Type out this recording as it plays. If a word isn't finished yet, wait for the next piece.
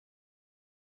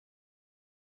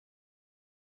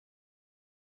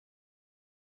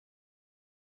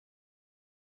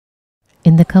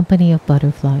in the company of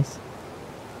butterflies.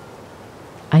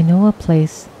 I know a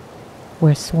place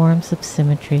where swarms of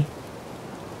symmetry,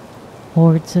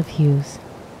 hordes of hues,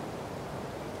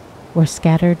 where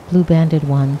scattered blue-banded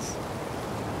ones,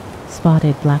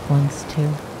 spotted black ones too,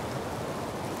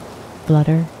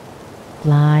 flutter,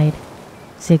 glide,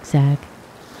 zigzag,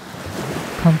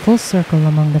 come full circle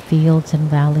among the fields and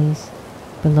valleys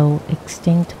below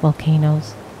extinct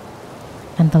volcanoes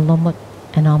and the långet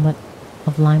and omnipresence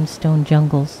of limestone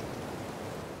jungles,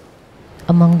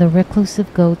 among the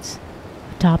reclusive goats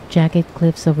atop jagged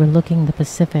cliffs overlooking the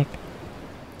Pacific,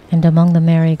 and among the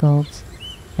marigolds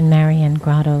and Marian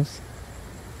grottos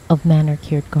of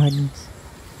manicured gardens.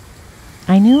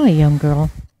 I knew a young girl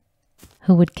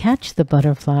who would catch the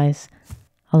butterflies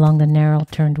along the narrow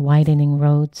turned widening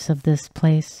roads of this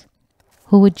place,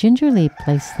 who would gingerly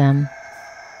place them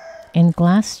in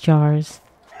glass jars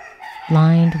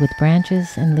lined with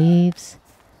branches and leaves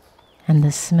and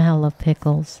the smell of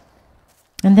pickles.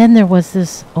 And then there was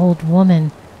this old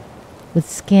woman with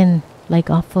skin like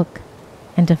ofuk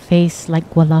and a face like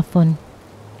guåhan.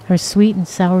 Her sweet and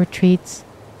sour treats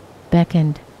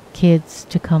beckoned kids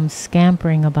to come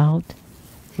scampering about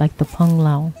like the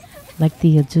punglao, like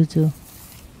the azuzu.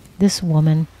 This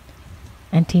woman,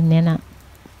 Auntie Nena,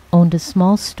 owned a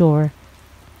small store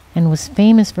and was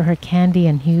famous for her candy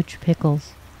and huge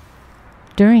pickles.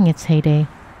 During its heyday,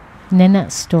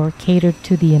 Nena's store catered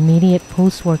to the immediate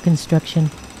post-war construction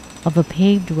of a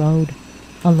paved road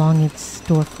along its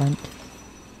storefront.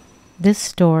 This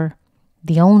store,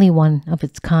 the only one of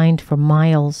its kind for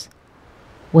miles,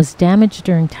 was damaged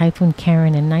during Typhoon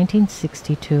Karen in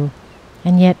 1962,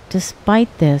 and yet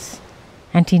despite this,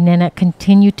 Auntie Nena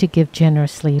continued to give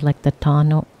generously like the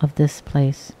Tano of this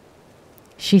place.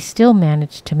 She still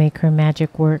managed to make her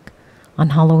magic work on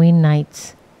Halloween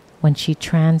nights when she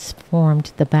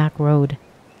transformed the back road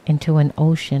into an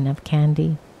ocean of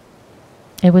candy.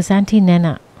 It was Auntie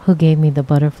Nena who gave me the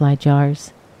butterfly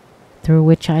jars, through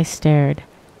which I stared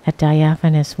at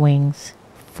diaphanous wings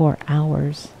for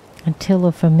hours, until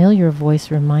a familiar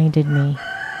voice reminded me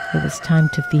it was time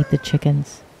to feed the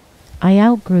chickens. I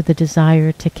outgrew the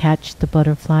desire to catch the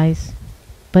butterflies,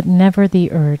 but never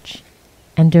the urge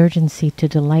and urgency to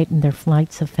delight in their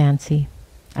flights of fancy.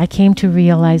 I came to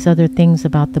realize other things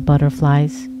about the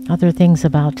butterflies, other things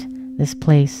about this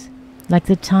place, like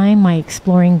the time my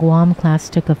exploring Guam class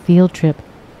took a field trip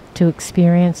to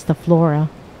experience the flora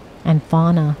and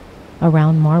fauna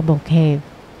around Marble Cave.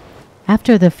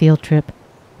 After the field trip,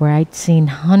 where I'd seen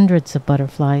hundreds of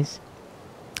butterflies,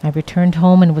 I returned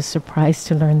home and was surprised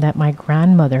to learn that my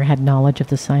grandmother had knowledge of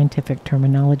the scientific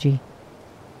terminology.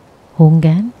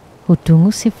 Hunggan,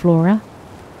 hutungo si flora,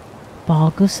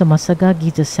 bago sa masaga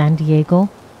gita San Diego,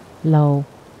 lo,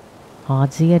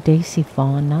 hadzia de si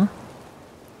fauna.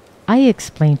 I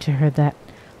explained to her that,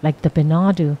 like the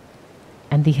Benadu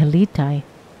and the Halitai,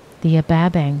 the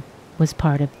ababang was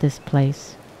part of this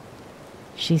place.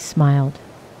 She smiled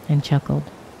and chuckled.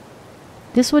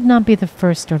 This would not be the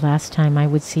first or last time I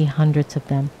would see hundreds of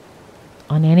them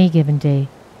on any given day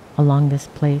along this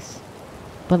place.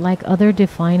 But like other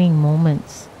defining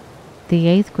moments, the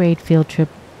 8th grade field trip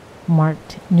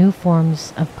marked new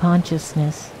forms of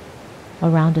consciousness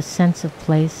around a sense of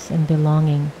place and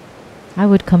belonging. I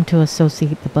would come to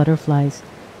associate the butterflies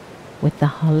with the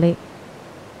hale,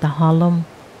 the hålom,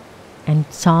 and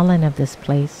solemn of this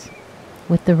place,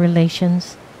 with the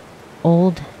relations,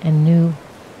 old and new,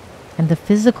 and the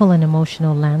physical and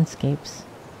emotional landscapes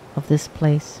of this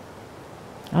place.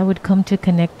 I would come to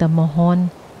connect the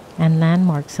mohon and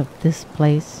landmarks of this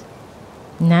place,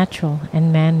 natural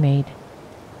and man-made,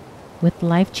 with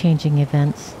life-changing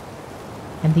events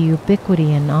and the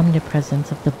ubiquity and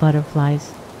omnipresence of the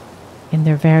butterflies in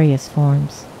their various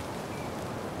forms.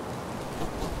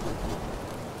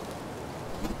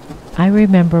 I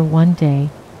remember one day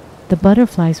the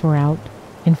butterflies were out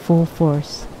in full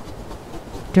force.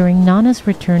 During Nana's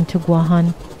return to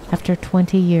Guåhan after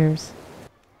 20 years,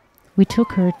 we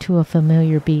took her to a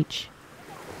familiar beach,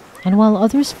 and while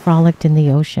others frolicked in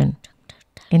the ocean,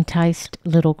 enticed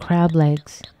little crab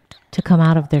legs to come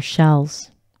out of their shells,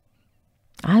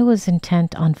 I was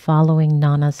intent on following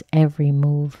Nana's every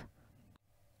move.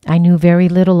 I knew very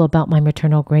little about my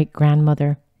maternal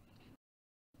great-grandmother.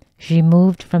 She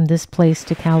moved from this place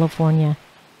to California.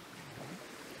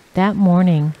 That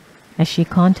morning, as she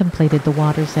contemplated the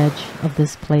water's edge of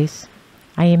this place,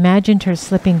 I imagined her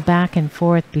slipping back and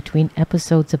forth between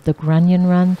episodes of the Grunion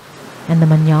Run and the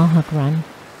Manyahak Run,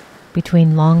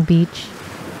 between Long Beach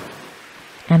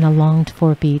and a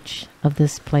longed-for beach of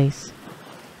this place.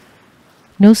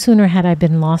 No sooner had I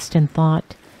been lost in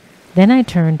thought Then I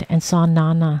turned and saw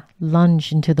Nana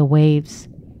lunge into the waves.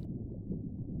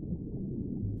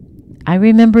 I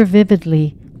remember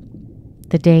vividly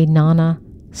the day Nana,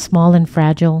 small and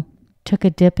fragile, took a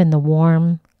dip in the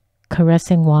warm,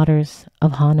 caressing waters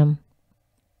of Hanom.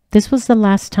 This was the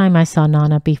last time I saw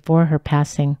Nana before her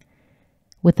passing,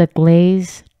 with a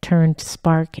glaze-turned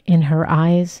spark in her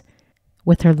eyes,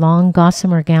 with her long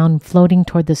gossamer gown floating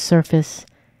toward the surface,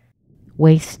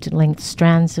 waist-length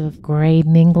strands of gray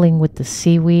mingling with the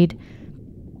seaweed,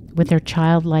 with her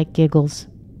childlike giggles.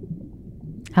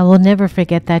 I will never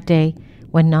forget that day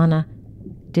when Nana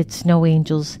did snow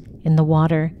angels in the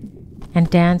water and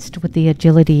danced with the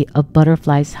agility of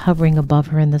butterflies hovering above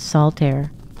her in the salt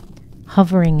air,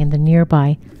 hovering in the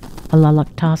nearby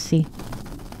Alalaktasi.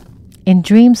 In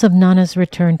dreams of Nana's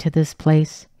return to this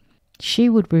place, she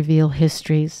would reveal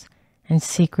histories and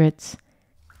secrets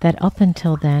that up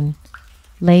until then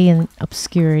lay in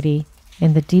obscurity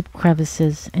in the deep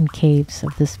crevices and caves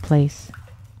of this place.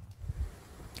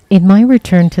 In my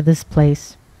return to this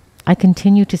place, I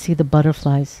continue to see the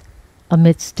butterflies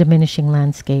amidst diminishing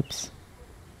landscapes.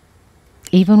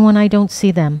 Even when I don't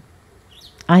see them,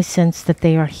 I sense that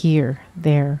they are here,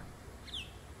 there,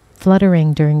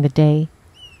 fluttering during the day,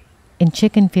 in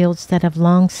chicken fields that have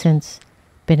long since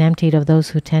been emptied of those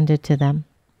who tended to them.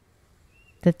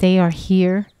 That they are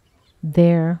here,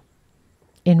 there,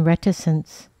 in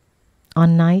reticence,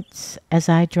 on nights as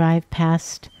I drive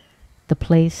past the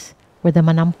place where the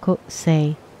Manamko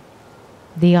say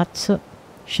the Atsu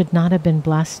should not have been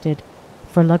blasted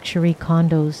for luxury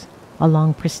condos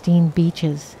along pristine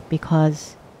beaches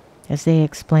because, as they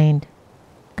explained,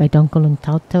 Gaidonkolung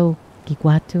Tauto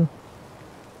Giguatu.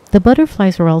 The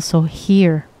butterflies were also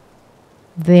here,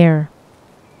 there,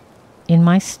 in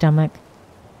my stomach,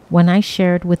 when I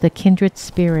shared with a kindred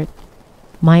spirit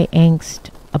my angst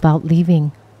about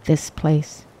leaving this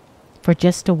place, for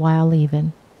just a while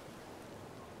even.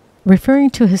 Referring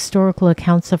to historical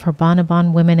accounts of her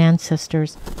Banaban women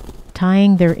ancestors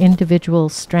tying their individual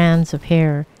strands of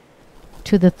hair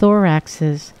to the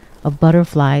thoraxes of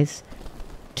butterflies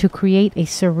to create a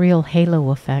surreal halo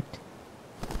effect,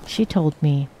 she told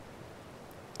me,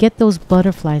 "Get those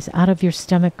butterflies out of your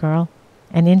stomach, girl,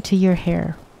 and into your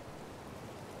hair."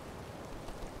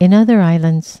 In other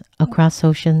islands across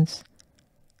oceans,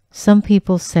 some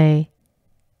people say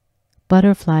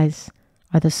butterflies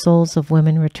are the souls of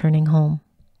women returning home.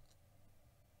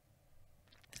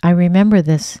 I remember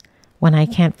this when I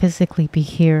can't physically be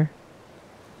here,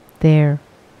 there,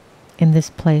 in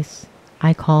this place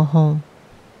I call home.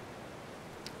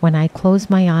 When I close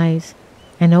my eyes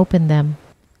and open them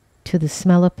to the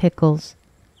smell of pickles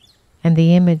and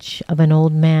the image of an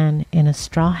old man in a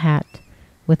straw hat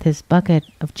with his bucket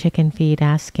of chicken feed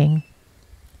asking,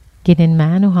 "Ginin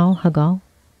manu hao hago?"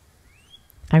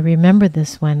 I remember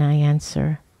this when I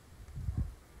answer,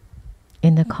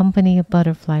 "In the company of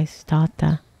butterflies,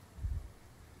 Tata.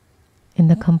 In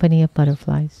the company of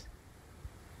butterflies."